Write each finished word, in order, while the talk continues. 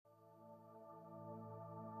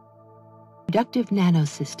productive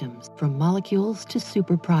nanosystems from molecules to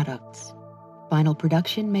super products. Final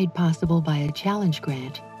production made possible by a challenge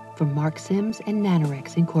grant from Mark Sims and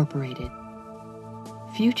Nanorex Incorporated.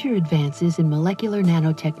 Future advances in molecular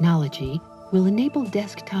nanotechnology will enable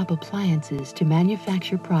desktop appliances to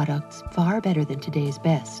manufacture products far better than today's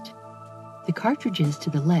best. The cartridges to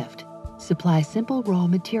the left supply simple raw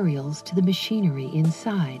materials to the machinery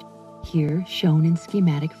inside, here shown in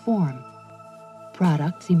schematic form.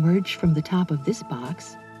 Products emerge from the top of this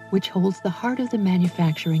box, which holds the heart of the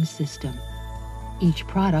manufacturing system. Each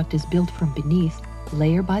product is built from beneath,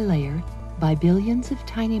 layer by layer, by billions of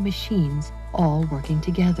tiny machines all working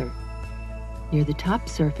together. Near the top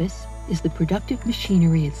surface is the productive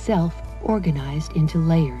machinery itself organized into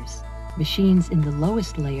layers. Machines in the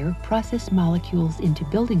lowest layer process molecules into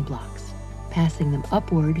building blocks, passing them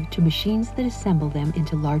upward to machines that assemble them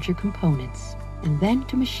into larger components, and then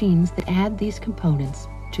to machines that add these components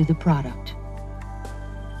to the product.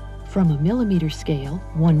 From a millimeter scale,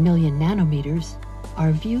 1 million nanometers,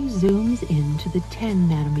 our view zooms in to the 10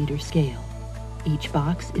 nanometer scale. Each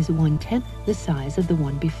box is 1/10 the size of the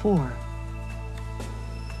one before.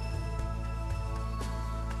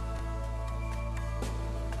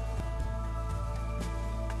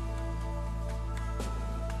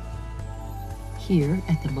 Here,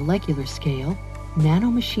 at the molecular scale,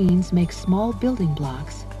 nanomachines make small building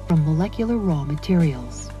blocks from molecular raw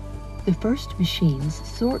materials. The first machines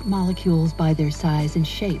sort molecules by their size and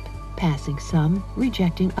shape, passing some,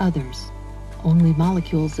 rejecting others. Only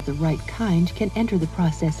molecules of the right kind can enter the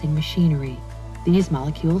processing machinery. These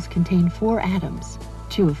molecules contain 4 atoms,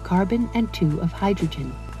 2 of carbon and 2 of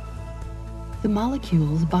hydrogen. The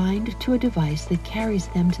molecules bind to a device that carries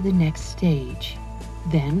them to the next stage.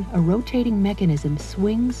 Then, a rotating mechanism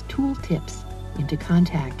swings tool tips into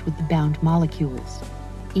contact with the bound molecules.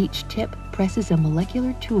 Each tip presses a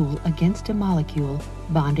molecular tool against a molecule,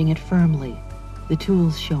 bonding it firmly. The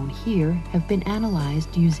tools shown here have been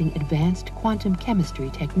analyzed using advanced quantum chemistry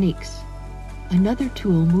techniques. Another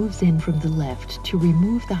tool moves in from the left to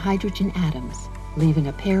remove the hydrogen atoms, leaving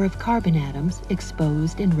a pair of carbon atoms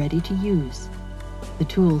exposed and ready to use. The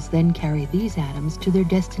tools then carry these atoms to their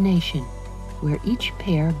destination, where each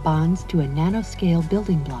pair bonds to a nanoscale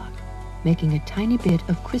building block, making a tiny bit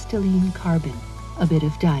of crystalline carbon, a bit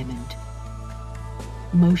of diamond.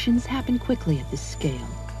 Motions happen quickly at this scale.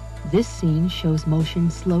 This scene shows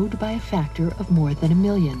motion slowed by a factor of more than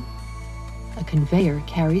 1,000,000. A conveyor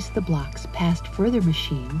carries the blocks past further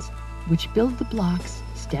machines, which build the blocks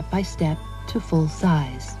step by step to full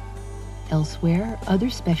size. Elsewhere,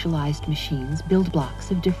 other specialized machines build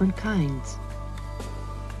blocks of different kinds.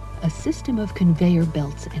 A system of conveyor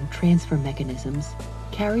belts and transfer mechanisms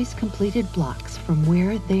carries completed blocks from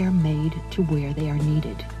where they are made to where they are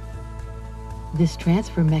needed. This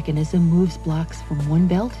transfer mechanism moves blocks from one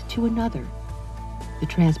belt to another. The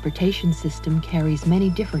transportation system carries many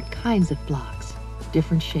different kinds of blocks,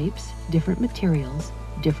 different shapes, different materials,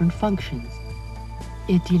 different functions.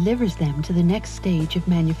 It delivers them to the next stage of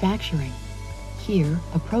manufacturing. Here,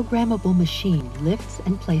 a programmable machine lifts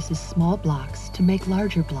and places small blocks to make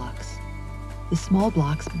larger blocks. The small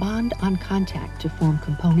blocks bond on contact to form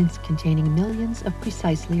components containing millions of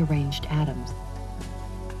precisely arranged atoms.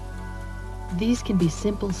 These can be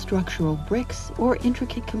simple structural bricks or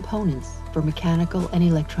intricate components for mechanical and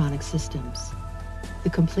electronic systems. The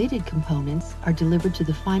completed components are delivered to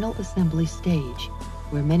the final assembly stage,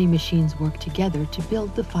 where many machines work together to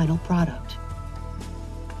build the final product.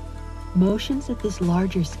 Motions at this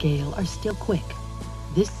larger scale are still quick.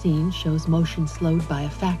 This scene shows motion slowed by a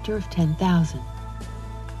factor of 10,000.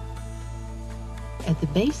 At the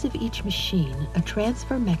base of each machine, a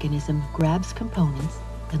transfer mechanism grabs components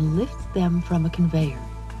and lifts them from a conveyor.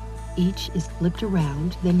 Each is flipped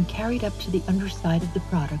around, then carried up to the underside of the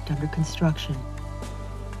product under construction.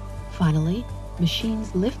 Finally,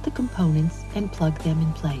 machines lift the components and plug them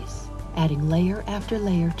in place, adding layer after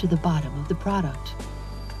layer to the bottom of the product.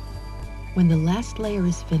 When the last layer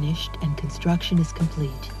is finished and construction is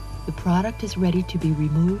complete, the product is ready to be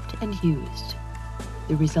removed and used.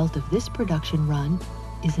 The result of this production run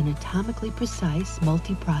is an atomically precise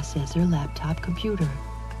multiprocessor laptop computer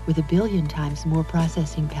with 1 billion times more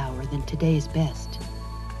processing power than today's best.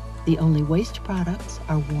 The only waste products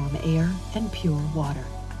are warm air and pure water.